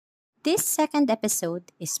This second episode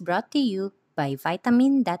is brought to you by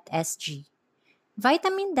Vitamin.sg.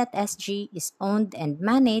 Vitamin.sg is owned and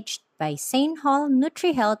managed by Saint Hall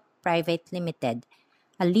NutriHealth Private Limited,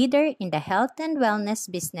 a leader in the health and wellness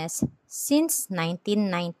business since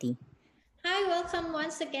 1990. Hi, welcome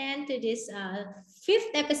once again to this fifth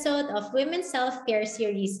episode of Women's Self Care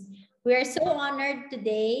Series. We are so honored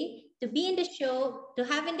today to be in the show, to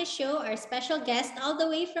have in the show our special guest all the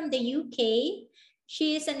way from the UK.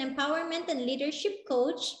 She is an empowerment and leadership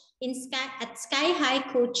coach at Skyhigh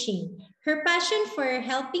Coaching. Her passion for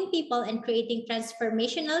helping people and creating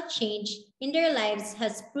transformational change in their lives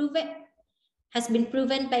has been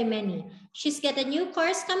proven by many. She's got a new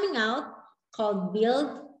course coming out called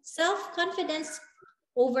Build Self-Confidence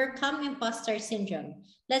Overcome Imposter Syndrome.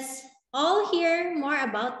 Let's all hear more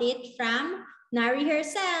about it from Nari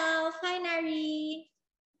herself. Hi, Nari.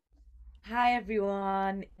 Hi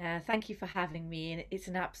everyone, thank you for having me, and it's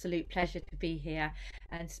an absolute pleasure to be here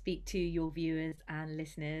and speak to your viewers and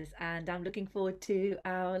listeners. And I'm looking forward to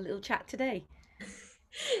our little chat today.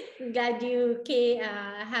 Glad you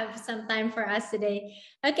have some time for us today.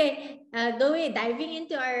 Okay, diving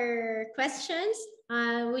into our questions.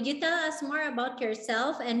 Would you tell us more about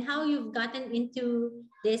yourself and how you've gotten into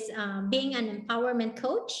this being an empowerment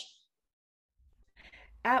coach?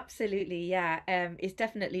 Absolutely, yeah. It's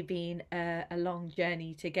definitely been a long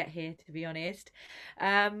journey to get here, to be honest.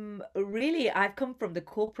 Really, I've come from the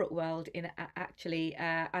corporate world. Actually,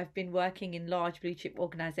 I've been working in large blue chip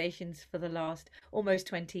organizations for the last almost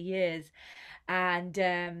 20 years. And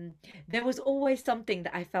there was always something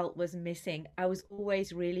that I felt was missing. I was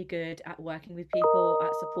always really good at working with people,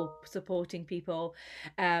 at supporting people,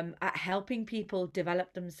 at helping people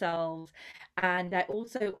develop themselves. And I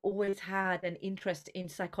also always had an interest in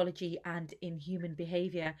psychology and in human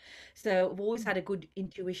behavior. So I've always had a good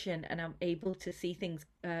intuition and I'm able to see things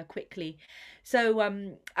quickly. So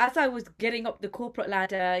as I was getting up the corporate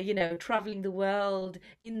ladder, traveling the world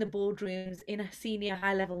in the boardrooms, in a senior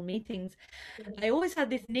high level meetings, I always had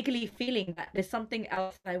this niggly feeling that there's something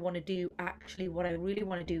else I want to do. Actually, what I really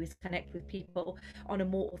want to do is connect with people on a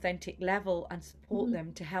more authentic level and support Mhm.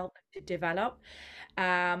 them to help them to develop.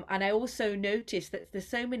 And I also noticed that there's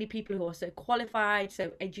so many people who are so qualified,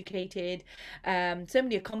 so educated, so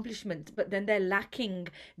many accomplishments, but then they're lacking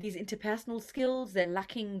these interpersonal skills. They're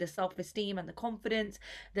lacking the self-esteem and the confidence.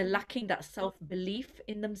 They're lacking that self-belief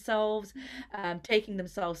in themselves, taking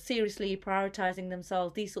themselves seriously, prioritizing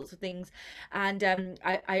themselves, these sorts of things. And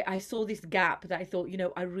I saw this gap that I thought,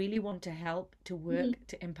 I really want to help to Mhm. work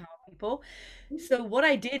to empower people. So what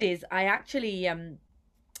I did is I actually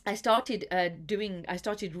I started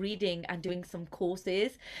reading and doing some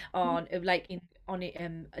courses on like in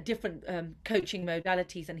on different coaching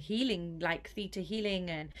modalities and healing, like theta healing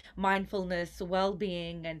and mindfulness,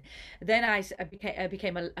 well-being. And then I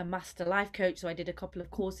became a master life coach. So I did a couple of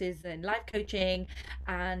courses in life coaching,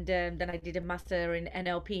 and then I did a master in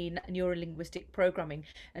NLP, neuro linguistic programming.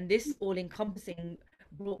 And this all encompassing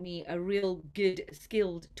brought me a real good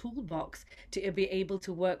skilled toolbox to be able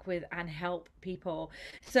to work with and help people.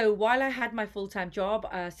 So while I had my full-time job,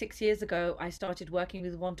 6 years ago, I started working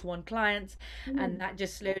with one-to-one clients, and Mhm. that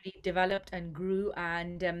just slowly developed and grew.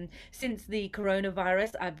 And since the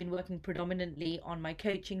coronavirus, I've been working predominantly on my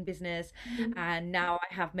coaching business, Mhm. and now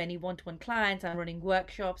I have many one-to-one clients. I'm running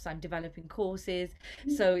workshops, I'm developing courses,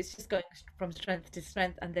 so it's just going from strength to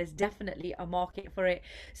strength, and there's definitely a market for it.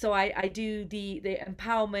 So I do the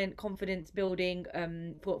empowerment, confidence building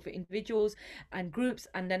for individuals and groups,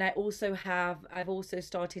 and then I've also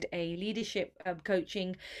started a leadership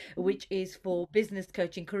coaching, which is for business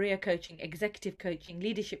coaching, career coaching, executive coaching,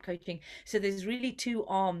 leadership coaching. So there's really two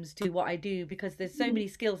arms to what I do, because there's so Mhm. many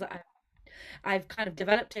skills that I've kind of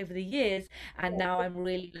developed over the years, and now I'm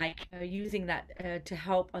really like using that to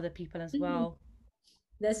help other people as Mhm. well.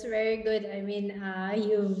 That's very good. I mean,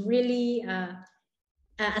 you've really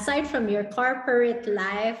aside from your corporate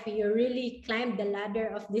life, you really climbed the ladder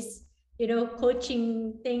of this,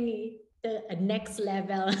 coaching thing to a next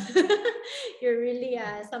level. You're really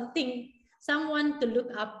someone to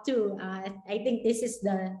look up to. I think this is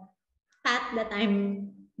the path that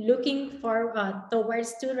I'm looking for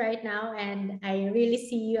towards to right now, and I really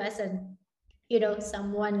see you as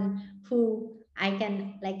someone who I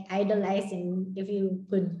can like idolize, in if you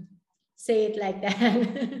could say it like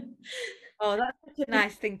that. Oh, that's such a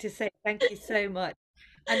nice thing to say. Thank you so much.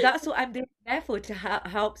 And that's what I'm there for, to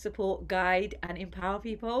help support, guide, and empower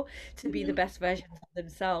people to be the best versions of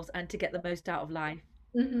themselves and to get the most out of life.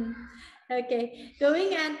 Mhm. Okay,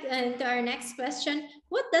 going on to our next question.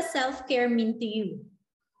 What does self care mean to you?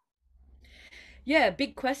 Yeah,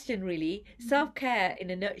 big question, really. Self-care, in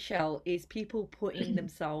a nutshell, is people putting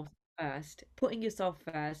themselves first, putting yourself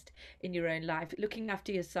first in your own life, looking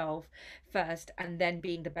after yourself first, and then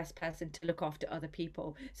being the best person to look after other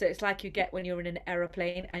people. So it's like you get when you're in an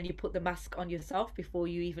aeroplane and you put the mask on yourself before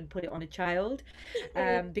you even put it on a child.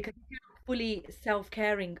 Yes. Because if you're not fully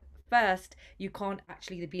self-caring first, you can't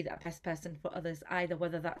actually be that best person for others either,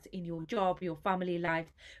 whether that's in your job, your family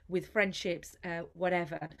life, with friendships,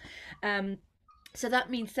 whatever. Um, so that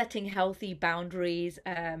means setting healthy boundaries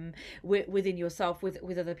within yourself,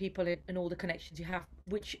 with other people, and all the connections you have,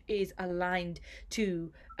 which is aligned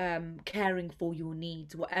to caring for your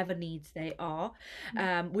needs, whatever needs they are,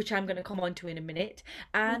 which I'm going to come on to in a minute.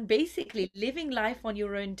 And basically living life on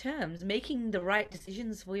your own terms, making the right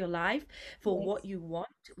decisions for your life, for what Yes. you want,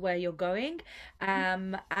 where you're going,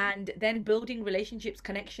 and then building relationships,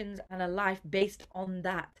 connections, and a life based on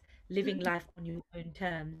that, living life on your own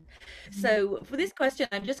terms. So, for this question,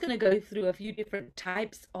 I'm just going to go through a few different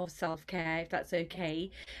types of self-care, if that's okay,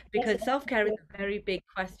 Yes. because self-care is a very big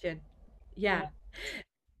question. Yeah. Yeah.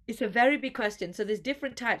 It's a very big question. So there's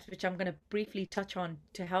different types, which I'm going to briefly touch on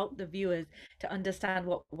to help the viewers to understand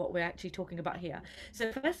what we're actually talking about here.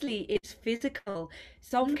 So firstly, it's physical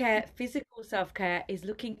self-care. Physical self-care is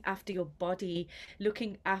looking after your body,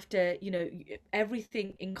 looking after,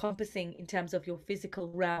 everything encompassing in terms of your physical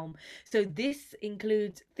realm. So this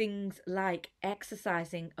includes things like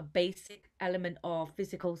exercising, a basic element of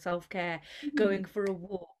physical self-care, going for a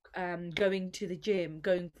walk, going to the gym,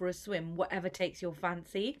 going for a swim, whatever takes your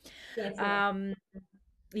fancy. Yes. Yes. Um,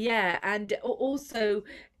 yeah, and also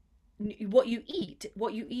what you eat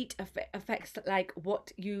affects like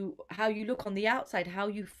how you look on the outside, how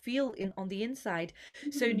you feel in on the inside.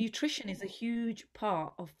 So Mhm. nutrition is a huge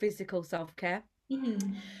part of physical self-care.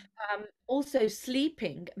 Mhm. Also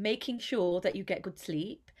sleeping, making sure that you get good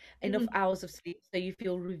sleep, enough Mhm. hours of sleep so you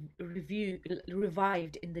feel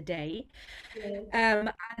revived in the day. Yes.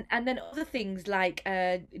 And then other things like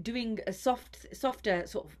doing a softer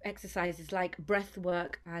sort of exercises like breath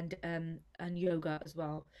work and yoga as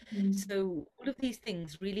well. Mhm. So all of these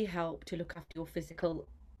things really help to look after your physical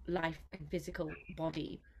life and physical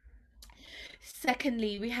body.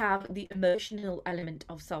 Secondly, we have the emotional element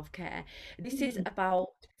of self-care. This is Mhm. about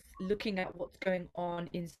looking at what's going on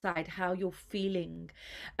inside, how you're feeling.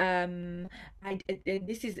 And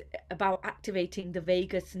this is about activating the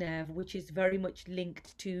vagus nerve, which is very much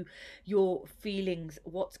linked to your feelings,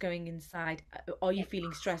 what's going inside. Are you Yes.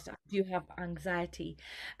 feeling stressed? Do you have anxiety?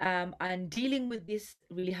 And dealing with this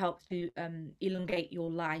really helps to elongate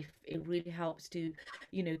your life. It really helps to,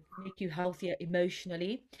 make you healthier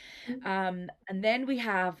emotionally. And then we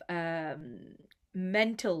have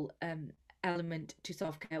mental element to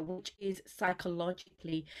self-care, which is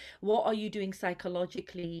psychologically. What are you doing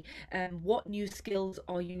psychologically? What new skills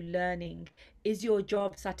are you learning? Is your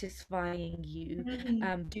job satisfying you?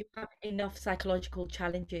 Mhm. Do you have enough psychological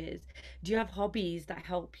challenges? Do you have hobbies that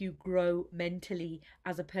help you grow mentally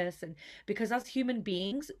as a person? Because as human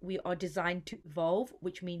beings, we are designed to evolve,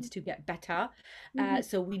 which means to get better. Mhm.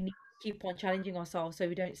 So we need keep on challenging ourselves so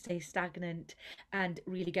we don't stay stagnant and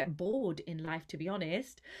really get bored in life, to be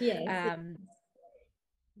honest. Yes. um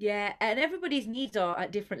yeah, and everybody's needs are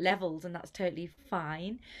at different levels, and that's totally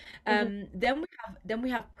fine. Mhm. Then we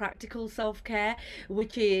have practical self-care,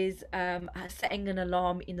 which is setting an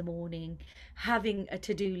alarm in the morning, having a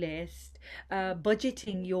to-do list,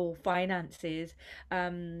 budgeting your finances,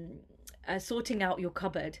 um, sorting out your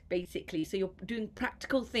cupboard, basically. So you're doing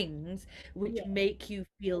practical things which Yes. make you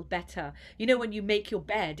feel better. You know, when you make your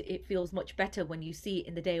bed, it feels much better when you see it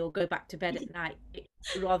in the day or go back to bed at night,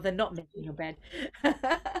 rather than not making your bed.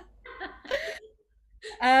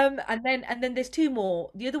 And then there's two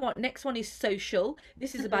more. The other one, next one is social.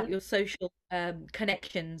 This is about Mhm. your social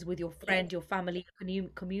connections with your Yes. friend, your family,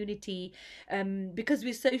 community. Because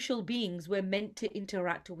we're social beings, we're meant to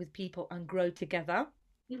interact with people and grow together.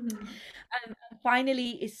 Mhm. And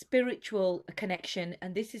finally, is spiritual connection,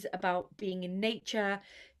 and this is about being in nature,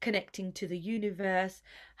 connecting to the universe,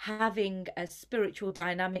 having a spiritual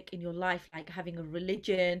dynamic in your life, like having a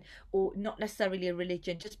religion, or not necessarily a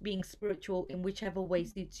religion, just being spiritual in whichever way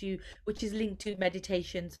suits you, which is linked to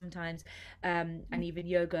meditation sometimes, and even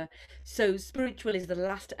yoga. So, spiritual is the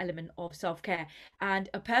last element of self care, and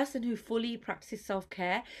a person who fully practices self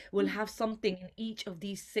care will have something in each of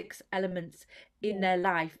these six elements in Yes. their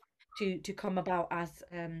life to come about as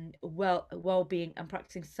well-being and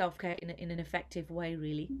practicing self-care in an effective way,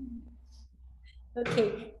 really.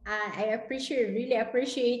 Okay, I appreciate, really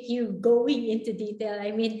appreciate you going into detail.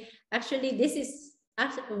 I mean, actually, this is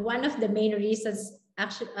actually one of the main reasons,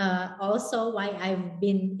 actually, also why I've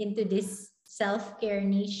been into this self-care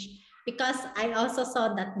niche because I also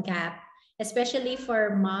saw that gap, especially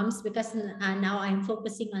for moms, because now I'm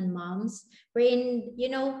focusing on moms, wherein,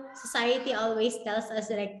 society always tells us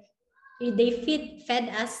like they fed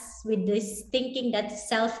us with this thinking that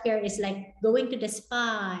self-care is like going to the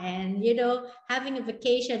spa and having a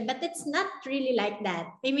vacation, but it's not really like that.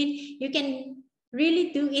 I mean, you can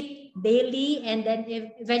really do it daily and then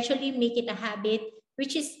eventually make it a habit,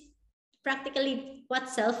 which is practically what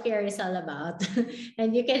self-care is all about.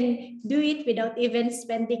 And you can do it without even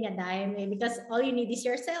spending a dime, because all you need is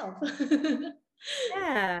yourself.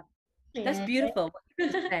 Yeah, that's Yeah. beautiful what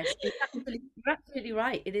you just said. You're absolutely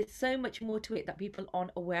right. It is so much more to it that people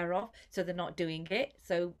aren't aware of, so they're not doing it.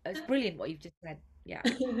 So it's brilliant what you've just said. Yeah.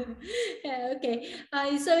 Yeah, okay.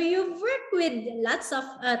 So you've worked with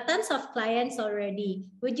tons of clients already.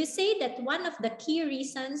 Would you say that one of the key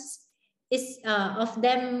reasons is of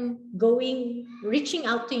them reaching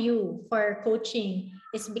out to you for coaching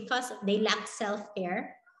is because they lack self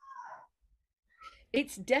care?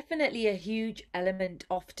 It's definitely a huge element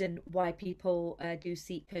often why people do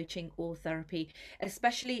seek coaching or therapy,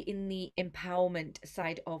 especially in the empowerment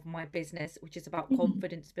side of my business, which is about Mhm.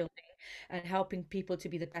 confidence building and helping people to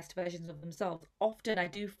be the best versions of themselves. Often I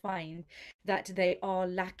do find that they are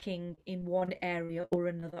lacking in one area or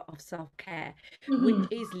another of self-care, which Mhm.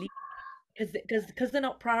 is because they're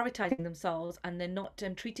not prioritizing themselves and they're not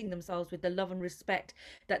treating themselves with the love and respect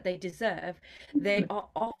that they deserve. They are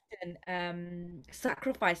often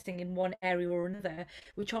sacrificing in one area or another,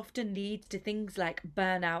 which often leads to things like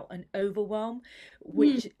burnout and overwhelm,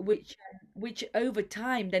 Mhm. which over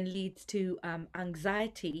time then leads to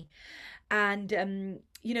anxiety. And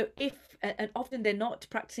if and often they're not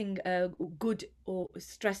practicing good or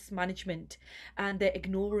stress management, and they're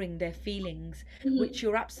ignoring their feelings, which Mhm.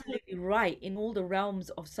 you're absolutely right, in all the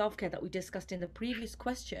realms of self-care that we discussed in the previous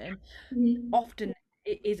question, Mhm. often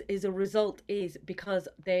is a result is because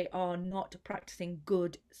they are not practicing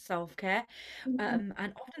good self-care. Mhm.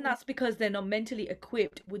 And often that's because they're not mentally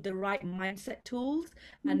equipped with the right mindset tools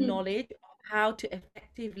and Mhm. knowledge of how to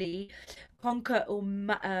effectively conquer or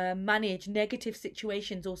manage negative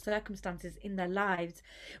situations or circumstances in their lives,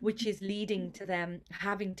 which is leading to them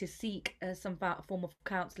having to seek some form of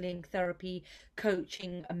counseling, therapy,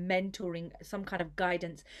 coaching, mentoring, some kind of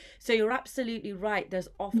guidance. So you're absolutely right. There's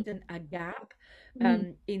often a gap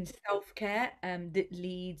Mhm. in self-care that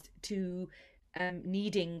leads to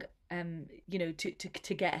needing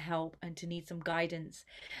to get help and to need some guidance.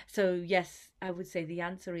 So yes, I would say the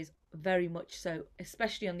answer is very much so,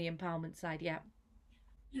 especially on the empowerment side. Yeah.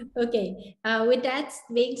 Okay. With that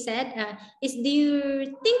being said, do you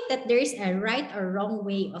think that there is a right or wrong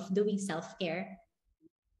way of doing self care?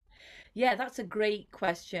 Yeah, that's a great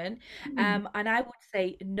question. And I would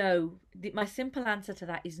say no. My simple answer to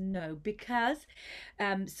that is no, because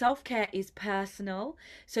self-care is personal,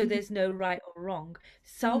 so there's no right or wrong.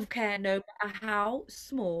 Self-care, no matter how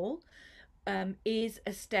small, is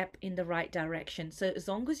a step in the right direction. So as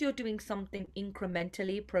long as you're doing something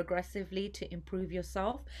incrementally, progressively to improve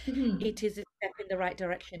yourself, it is a step in the right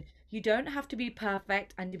direction. You don't have to be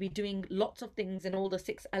perfect and to be doing lots of things in all the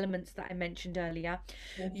six elements that I mentioned earlier.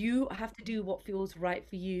 Yes. You have to do what feels right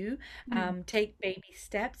for you. Take baby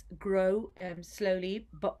steps, grow slowly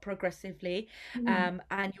but progressively,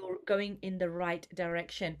 and you're going in the right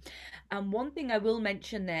direction. And one thing I will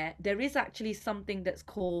mention there is actually something that's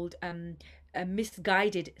called a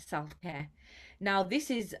misguided self-care. Now, this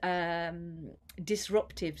is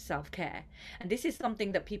disruptive self-care, and this is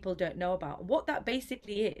something that people don't know about. What that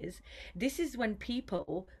basically is, this is when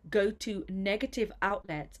people go to negative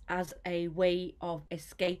outlets as a way of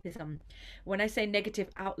escapism. When I say negative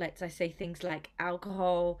outlets, I say things like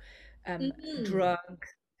alcohol, Mm-hmm.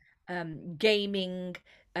 drugs, gaming,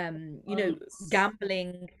 Oh, yes.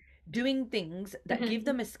 gambling, doing things that give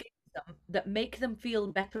them escapism, that make them feel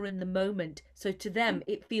better in the moment. So to them,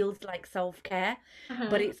 it feels like self-care,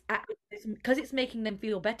 but Uh-huh. it's because it's making them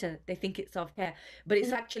feel better. They think it's self-care, but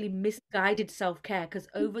it's actually misguided self-care because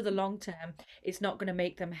over the long term, it's not going to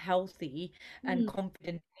make them healthy and Mhm.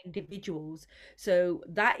 confident individuals. So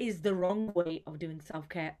that is the wrong way of doing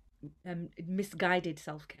self-care, misguided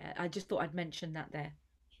self-care. I just thought I'd mention that there.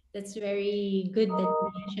 That's very good that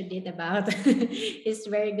you mentioned it about. It's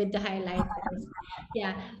very good to highlight this.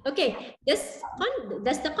 Yeah. Okay. Does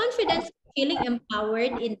the confidence of feeling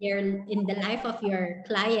empowered in the life of your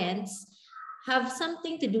clients have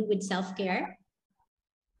something to do with self care?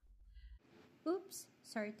 Oops,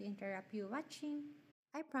 sorry to interrupt you watching.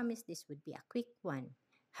 I promised this would be a quick one.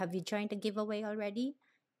 Have you joined the giveaway already?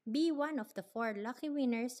 Be one of the four lucky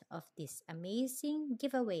winners of this amazing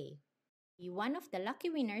giveaway. Be one of the lucky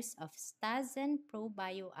winners of Stazen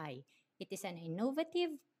ProBio Eye. It is an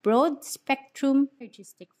innovative, broad spectrum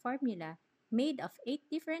synergistic formula made of 8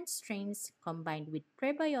 different strains combined with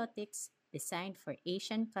prebiotics designed for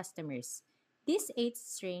Asian customers. These 8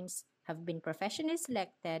 strains have been professionally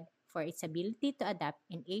selected for its ability to adapt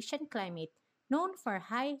in Asian climate known for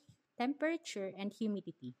high temperature and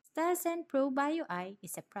humidity. Stazen ProBio Eye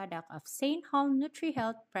is a product of St. Hall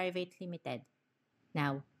NutriHealth Private Limited.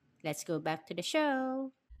 Now, let's go back to the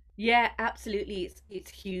show. Yeah, absolutely.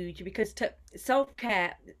 It's huge because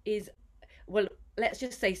self-care is, well, let's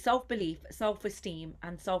just say self-belief, self-esteem,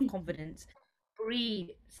 and self-confidence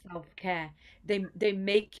breed self-care. They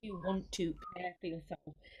make you want to care for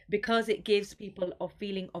yourself because it gives people a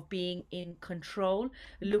feeling of being in control,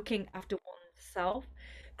 looking after oneself,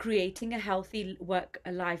 creating a healthy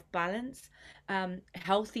work-life balance,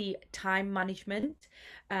 healthy time management,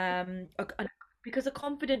 because a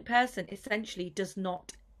confident person essentially does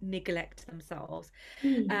not neglect themselves.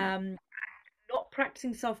 Mm. Um, Not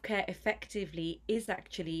practicing self care effectively is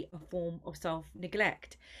actually a form of self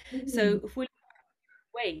neglect. Mm. So, if we look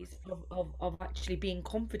at ways of actually being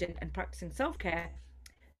confident and practicing self care,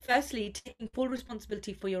 firstly, taking full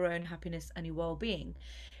responsibility for your own happiness and your well being.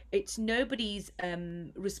 It's nobody's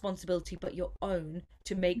responsibility but your own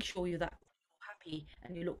to make sure you're that happy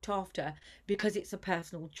and you're looked after because it's a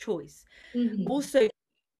personal choice. Mm. Also,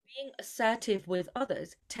 being assertive with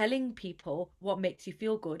others, telling people what makes you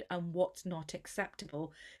feel good and what's not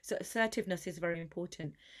acceptable. So, assertiveness is very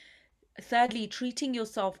important. Thirdly, treating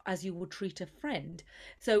yourself as you would treat a friend.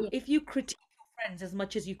 So, Yeah. if you critique your friends as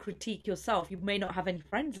much as you critique yourself, you may not have any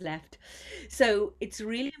friends left. So, it's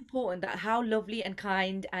really important that how lovely and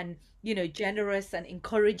kind and generous and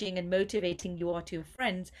encouraging and motivating you are to your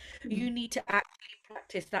friends, Mm. you need to actually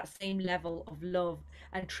practice that same level of love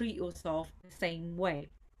and treat yourself the same way.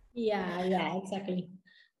 Yeah, yeah, exactly.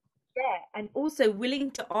 Yeah, and also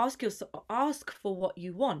willing to ask for what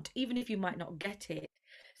you want, even if you might not get it.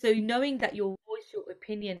 So knowing that your voice, your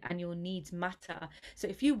opinion, and your needs matter. So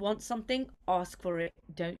if you want something, ask for it.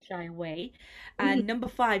 Don't shy away. Mm. And number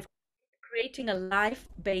five, creating a life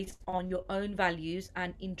based on your own values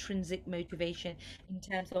and intrinsic motivation in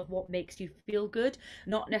terms of what makes you feel good,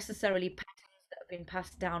 not necessarily patterns that have been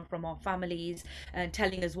passed down from our families and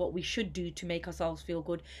telling us what we should do to make ourselves feel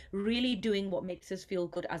good. Really doing what makes us feel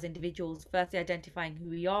good as individuals, firstly identifying who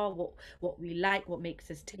we are, what we like, what makes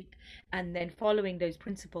us tick, and then following those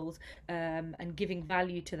principles, and giving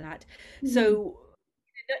value to that. Mm. So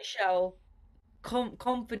in a nutshell,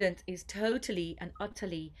 confidence is totally and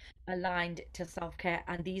utterly aligned to self-care,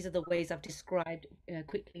 and these are the ways I've described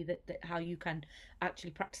quickly that how you can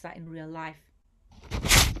actually practice that in real life.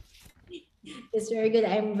 It's very good.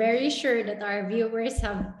 I'm very sure that our viewers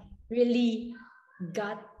have really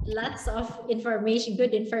got lots of information,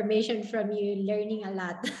 good information from you, learning a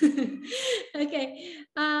lot. Okay.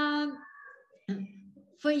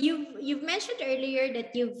 For you've mentioned earlier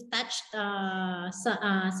that you've touched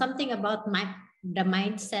something about the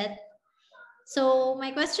mindset. So my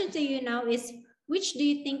question to you now is, which do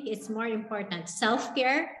you think is more important,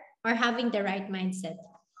 self-care or having the right mindset?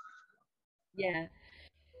 Yeah,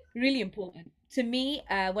 really important to me.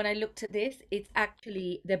 When I looked at this, it's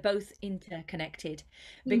actually they're both interconnected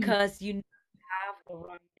Mm. because you have the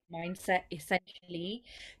right mindset essentially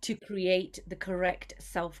to create the correct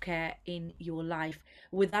self-care in your life.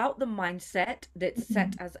 Without the mindset that's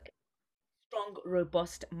set Mm. as a strong,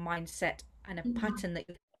 robust mindset and a Mm. pattern that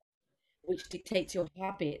you which dictates your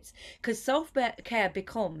habits, because self-care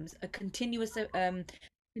becomes a continuous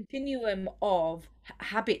continuum of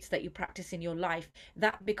habits that you practice in your life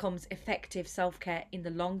that becomes effective self-care in the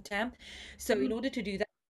long term. So in order to do that,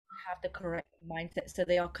 have the correct mindset, so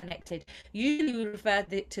they are connected. Usually we refer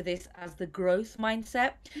to this as the growth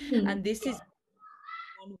mindset, Mm. and this is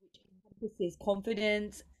one which encompasses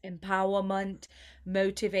confidence, empowerment,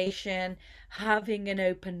 motivation, having an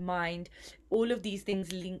open mind. All of these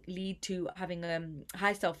things lead to having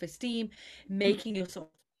high self-esteem, making yourself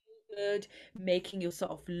feel good, making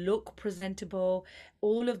yourself look presentable.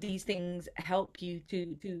 All of these things help you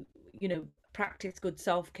to practice good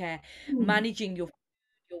self-care, Mm. managing your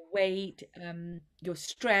weight, your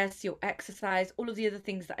stress, your exercise, all of the other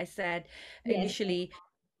things that I said Yes. initially,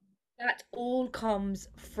 that all comes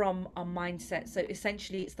from a mindset. So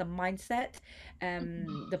essentially, it's the mindset,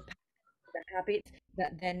 the habits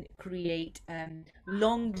that then create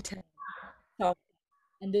long-term self.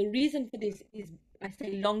 And the reason for this is, I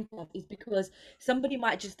say long term, is because somebody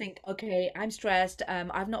might just think, okay, I'm stressed,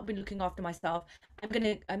 I've not been looking after myself. I'm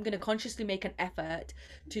gonna consciously make an effort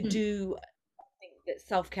to Mm. do something that's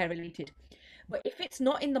self-care related. But if it's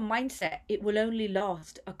not in the mindset, it will only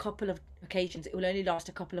last a couple of occasions. It will only last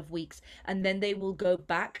a couple of weeks. And then they will go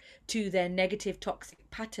back to their negative, toxic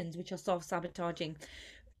patterns, which are self-sabotaging.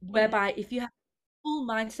 Yeah. Whereby if you have full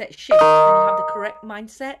mindset shift and you have the correct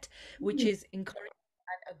mindset, which is encouraging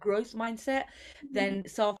and a growth mindset, then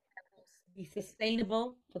self will be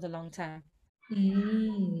sustainable for the long term.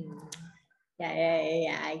 Mm.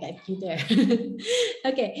 Yeah, I got you there.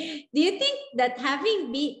 Okay. Do you think that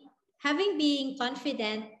having being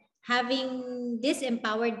confident, having this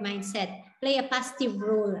empowered mindset play a positive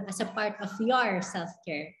role as a part of your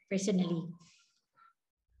self-care personally?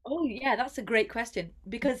 Oh, yeah, that's a great question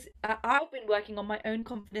because I've been working on my own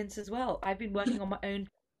confidence as well. I've been working on my own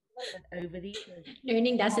development over the years.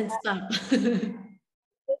 Learning doesn't stop. Doesn't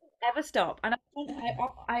ever stop. And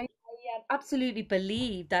I absolutely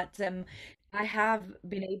believe that I have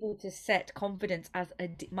been able to set confidence as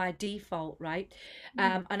my default, right?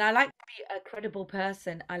 And I like to be a credible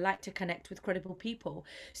person. I like to connect with credible people.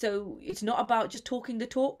 So it's not about just talking the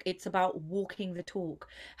talk, it's about walking the talk.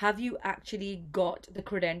 Have you actually got the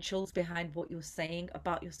credentials behind what you're saying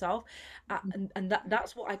about yourself? And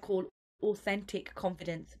that's what I call authentic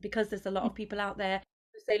confidence because there's a lot of people out there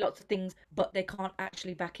say lots of things, but they can't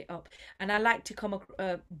actually back it up. And I like to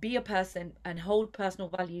be a person and hold personal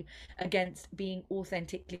value against being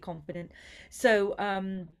authentically confident. So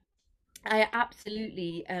I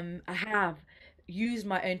absolutely I have used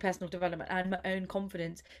my own personal development and my own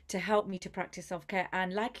confidence to help me to practice self-care.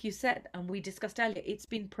 And like you said, and we discussed earlier, it's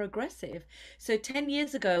been progressive. So 10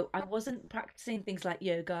 years ago, I wasn't practicing things like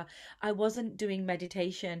yoga, I wasn't doing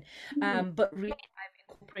meditation, but really I've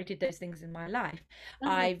incorporated those things in my life.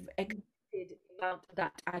 I've extended the amount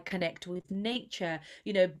that I connect with nature.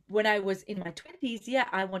 When I was in my 20s, yeah,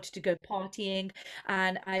 I wanted to go partying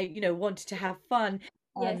and I, wanted to have fun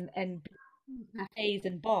Yes. and cafes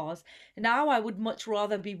and bars. Now I would much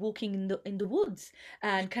rather be walking in the woods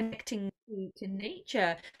and connecting to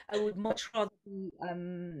nature. I would much rather be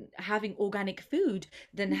having organic food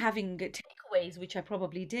than having takeaways, which I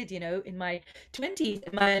probably did, in my 20s,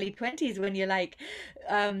 in my early 20s, when you're like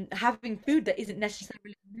having food that isn't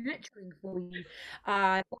necessarily nurturing for you.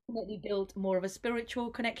 I definitely built more of a spiritual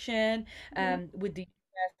connection with the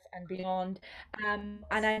universe and beyond. And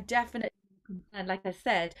I definitely, and like I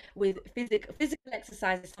said, with physical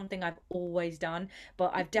exercise is something I've always done,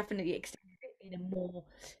 but I've definitely extended it in a more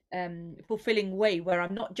fulfilling way where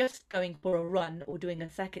I'm not just going for a run or doing a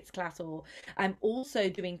circuits class, or I'm also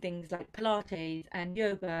doing things like Pilates and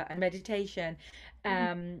yoga and meditation.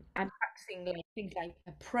 I'm practicing like things like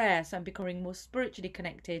a prayer, so I'm becoming more spiritually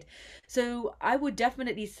connected. So I would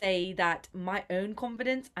definitely say that my own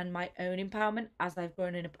confidence and my own empowerment as I've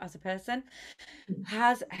grown as a person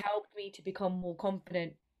has helped me to become more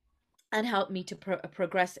confident and helped me to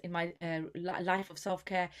progress in my life of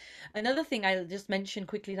self-care. Another thing I'll just mention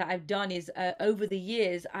quickly that I've done is over the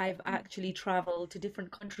years I've actually traveled to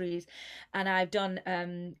different countries and I've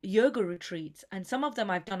done yoga retreats, and some of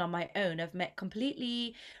them I've done on my own. I've met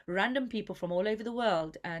completely random people from all over the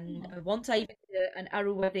world, and once I even did an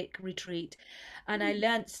Ayurvedic retreat, and I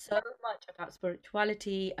learned so much about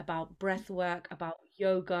spirituality, about breath work, about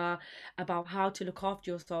yoga, about how to look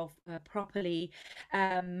after yourself properly.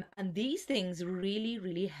 And these things really,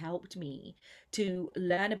 really helped me to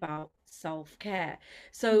learn about self-care.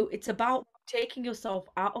 So it's about taking yourself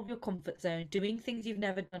out of your comfort zone, doing things you've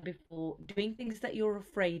never done before, doing things that you're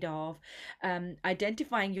afraid of,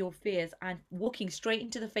 identifying your fears and walking straight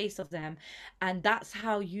into the face of them. And that's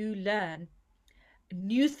how you learn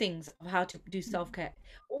new things of how to do self-care.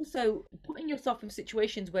 Also putting yourself in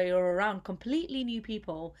situations where you're around completely new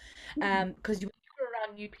people, because when you're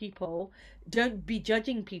around new people, don't be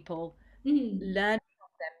judging people, Mm. learn from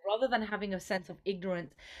them rather than having a sense of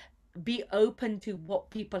ignorance. Be open to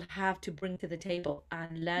what people have to bring to the table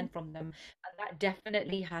and learn from them. And that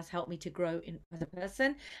definitely has helped me to grow as a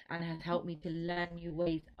person and has helped me to learn new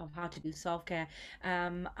ways of how to do self-care.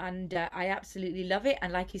 And I absolutely love it.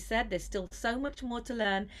 And like you said, there's still so much more to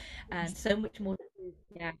learn and so much more to do.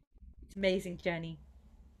 Yeah, it's an amazing journey.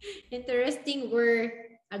 Interesting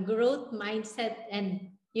where a growth mindset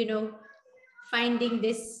and finding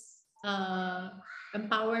this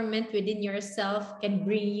empowerment within yourself can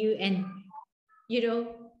bring you and you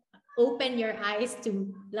know open your eyes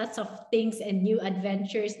to lots of things and new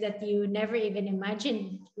adventures that you never even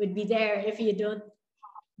imagined would be there if you don't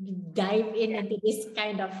dive in Yeah. into this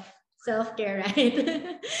kind of self-care, right?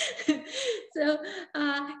 So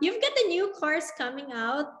you've got a new course coming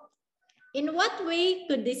out. In what way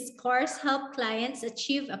could this course help clients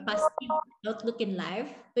achieve a positive outlook in life?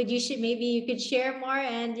 Maybe you could share more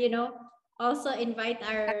and also invite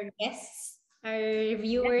our guests. our Yeah,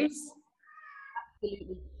 viewers.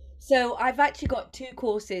 absolutely. So I've actually got two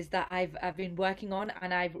courses that I've been working on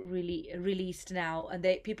and I've really released now, and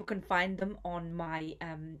they people can find them on my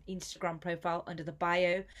Instagram profile under the bio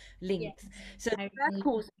Yes, links. So the I first really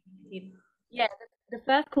course, it. yeah, the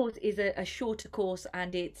first course is a shorter course,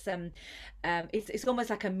 and it's almost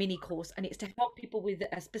like a mini course, and it's to help people with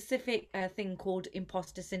a specific thing called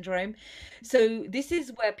imposter syndrome. So this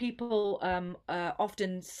is where people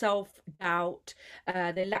often self-doubt,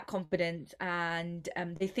 they lack confidence, and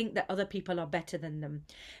they think that other people are better than them.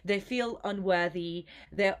 They feel unworthy.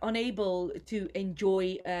 They're unable to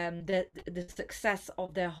enjoy the success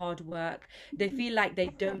of their hard work. They feel like they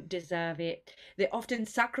don't deserve it. They're often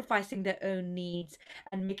sacrificing their own needs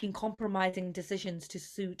and making compromising decisions to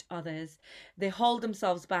suit others. They hold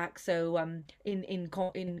themselves back. So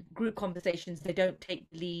in group conversations, they don't take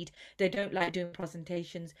the lead. They don't like doing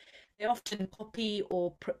presentations. They often copy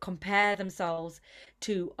or compare themselves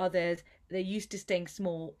to others. They're used to staying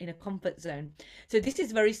small in a comfort zone. So this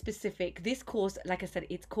is very specific. This course, like I said,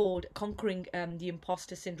 it's called Conquering the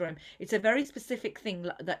Imposter Syndrome. It's a very specific thing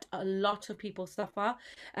that a lot of people suffer,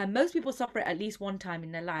 and most people suffer it at least one time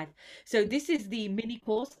in their life. So this is the mini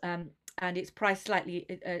course. And it's priced slightly,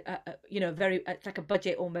 very, it's like a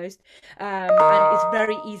budget almost, and it's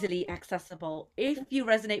very easily accessible. If you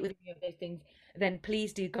resonate with any of those things, then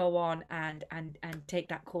please do go on and take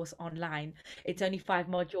that course online. It's only 5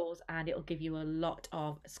 modules, and it'll give you a lot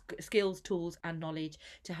of skills, tools, and knowledge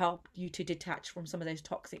to help you to detach from some of those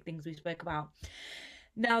toxic things we spoke about.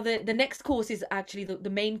 Now, the next course is actually the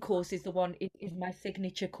main course is the one is my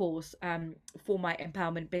signature course for my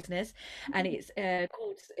empowerment business, and it's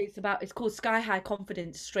called Sky High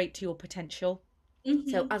Confidence Straight to Your Potential. So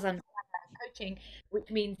Mm-hmm. as I'm coaching,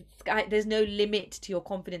 which means there's no limit to your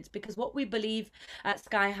confidence, because what we believe at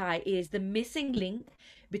Sky High is the missing link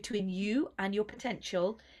between you and your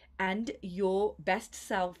potential and your best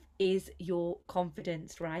self is your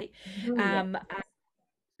confidence, right? Yeah. And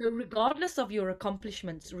so regardless of your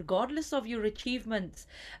accomplishments, regardless of your achievements,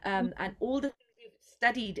 and all the things you've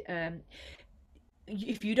studied,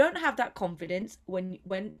 if you don't have that confidence when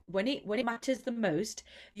it matters the most,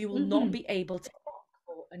 you will not Mm-hmm. be able to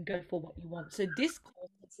and go for what you want. So this course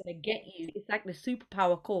is going to get you, it's like the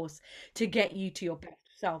superpower course to get you to your best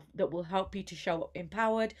self, that will help you to show up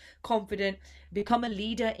empowered, confident, become a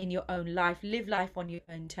leader in your own life, live life on your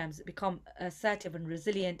own terms, become assertive and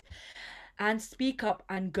resilient, and speak up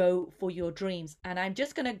and go for your dreams. And I'm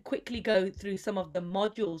just going to quickly go through some of the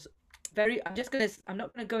modules. I'm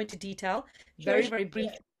not going to go into detail, Sure, very, sure. very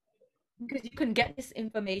brief, because you can get this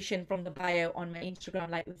information from the bio on my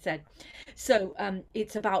Instagram, like we said. So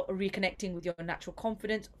it's about reconnecting with your natural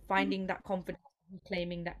confidence, finding that confidence,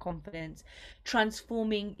 reclaiming that confidence,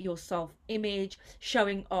 transforming your self image,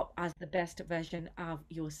 showing up as the best version of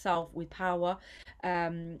yourself with power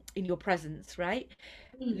in your presence, right?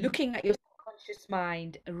 Mm-hmm. Looking at your subconscious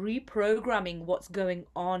mind, reprogramming what's going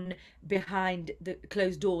on behind the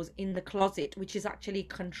closed doors in the closet, which is actually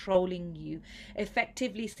controlling you,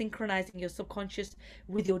 effectively synchronizing your subconscious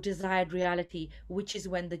with your desired reality, which is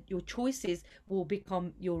when your choices will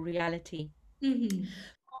become your reality. Mm-hmm.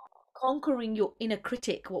 Conquering your inner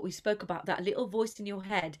critic, what we spoke about, that little voice in your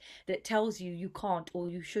head that tells you you can't or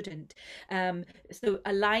you shouldn't. So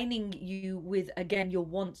aligning you with, again, your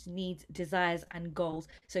wants, needs, desires, and goals.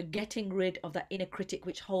 So getting rid of that inner critic,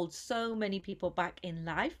 which holds so many people back in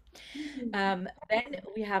life. Then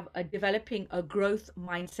we have developing a growth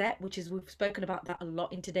mindset, which is, we've spoken about that a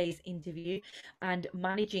lot in today's interview, and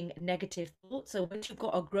managing negative thoughts. So once you've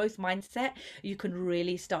got a growth mindset, you can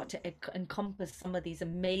really start to encompass some of these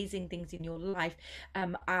amazing things in your life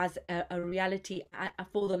as a reality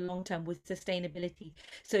for the long term with sustainability.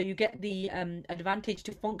 So you get the advantage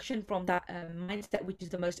to function from that mindset, which is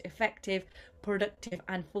the most effective, productive,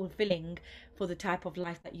 and fulfilling for the type of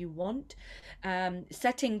life that you want.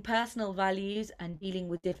 Setting personal values and dealing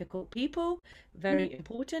with difficult people, very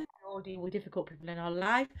important. We all deal with difficult people in our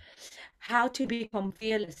life. How to become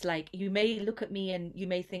fearless. Like, you may look at me and you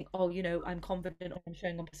may think, oh, I'm confident, or I'm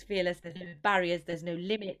showing up as fearless. There's no barriers, there's no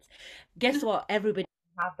limits. Guess what? Everybody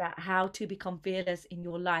have that. How to become fearless in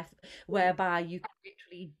your life, Yeah. whereby you can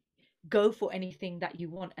literally go for anything that you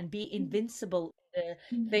want and be invincible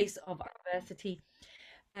in the face of adversity.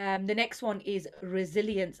 The next one is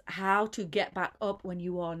resilience, how to get back up when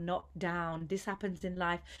you are knocked down. This happens in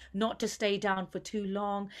life, not to stay down for too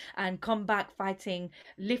long and come back fighting,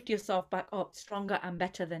 lift yourself back up stronger and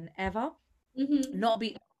better than ever. Mm-hmm. Not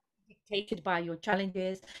be irritated by your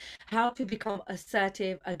challenges, how to become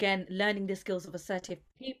assertive, again, learning the skills of assertive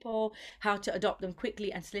people, how to adopt them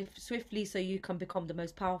quickly and swiftly so you can become the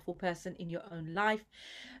most powerful person in your own life.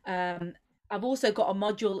 Um, I've also got a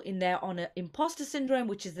module in there on imposter syndrome,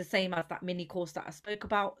 which is the same as that mini course that I spoke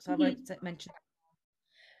about. So I won't mention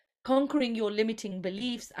conquering your limiting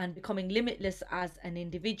beliefs and becoming limitless as an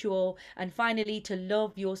individual, and finally to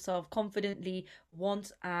love yourself confidently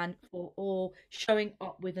once and for all, showing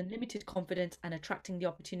up with unlimited confidence and attracting the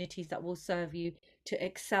opportunities that will serve you to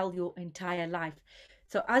excel your entire life.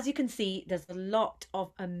 So as you can see, there's a lot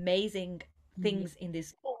of amazing things in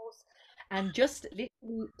this course, and just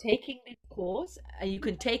literally taking this course, you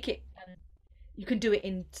can take it, you can do it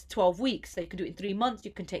in 12 weeks, so you can do it in 3 months,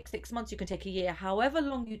 you can take 6 months, you can take a year, however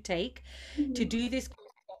long you take to do this course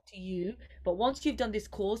is up to you. But once you've done this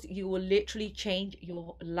course, you will literally change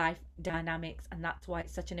your life dynamics, and that's why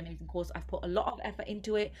it's such an amazing course. I've put a lot of effort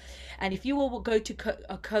into it, and if you will go to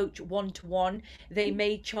a coach one-to-one, they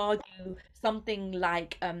may charge you something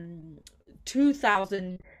like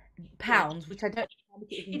 2,000 pounds, which I don't know how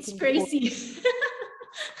much it is in It's Singapore. crazy.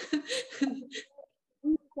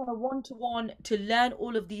 On a one-to-one to learn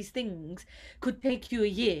all of these things could take you a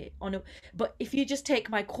year on a, but if you just take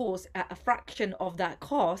my course at a fraction of that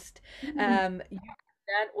cost, you can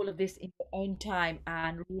learn all of this in your own time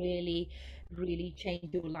and really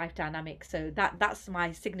change your life dynamic. So that's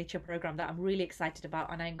my signature program that I'm really excited about,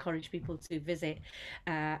 and I encourage people to visit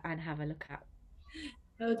and have a look at.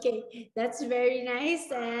 Okay, that's very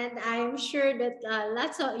nice, and I'm sure that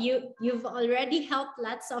lots of you've already helped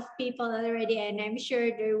lots of people already, and I'm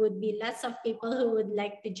sure there would be lots of people who would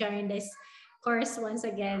like to join this course once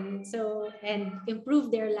again, so and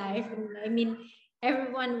improve their life. And I mean,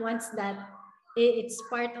 everyone wants that. It's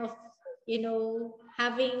part of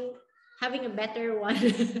having a better one.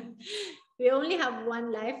 We only have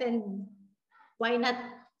one life, and why not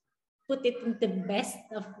put it in the best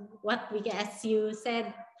of what we get, as you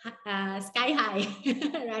said, sky high,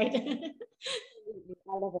 right?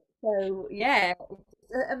 I love it. So yeah,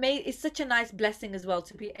 it's amazing. It's such a nice blessing as well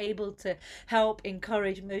to be able to help,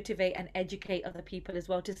 encourage, motivate, and educate other people as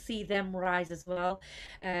well, to see them rise as well.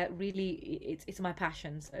 Really, it's my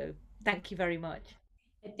passion. So thank you very much.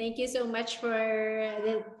 Thank you so much for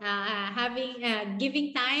having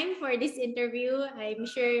giving time for this interview. I'm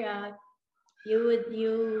sure you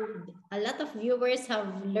a lot of viewers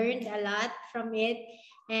have learned a lot from it,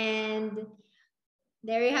 and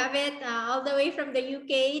there you have it, all the way from the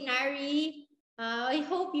UK, Nari. I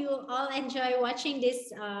hope you all enjoy watching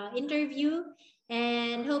this interview,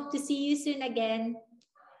 and hope to see you soon again.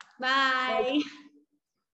 Bye.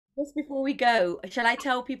 Just before we go, shall I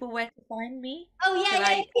tell people where to find me? Oh yeah, Shall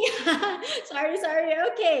I? yeah. Sorry.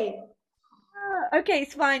 Okay. Okay,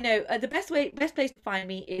 it's fine. No, the best place to find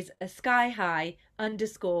me is a Skyhigh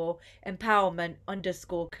underscore empowerment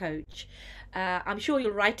underscore coach. I'm sure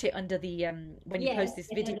you'll write it under the when you Yes, post this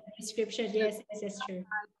in video. the description. Yes, that's true.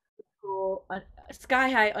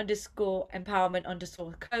 Skyhigh underscore empowerment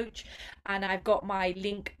underscore coach, and I've got my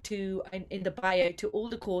link to in the bio to all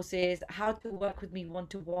the courses, how to work with me one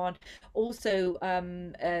to one. Also,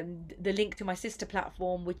 the link to my sister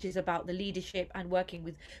platform, which is about the leadership and working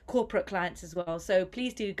with corporate clients as well. So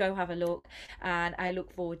please do go have a look, and I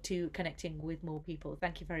look forward to connecting with more people.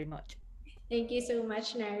 Thank you very much. Thank you so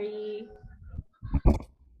much, Nari.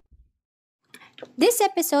 This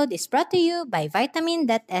episode is brought to you by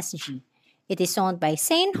Vitamin.sg. It is owned by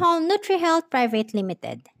Sane Hall NutriHealth Private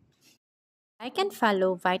Limited. I can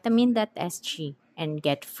follow Vitamin.sg and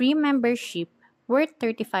get free membership worth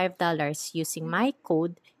 $35 using my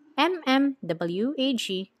code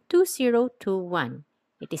MMWAG2021.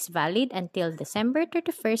 It is valid until December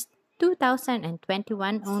 31st,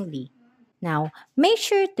 2021 only. Now, make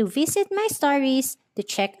sure to visit my stories to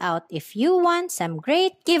check out if you want some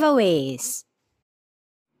great giveaways.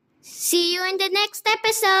 See you in the next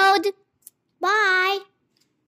episode. Bye.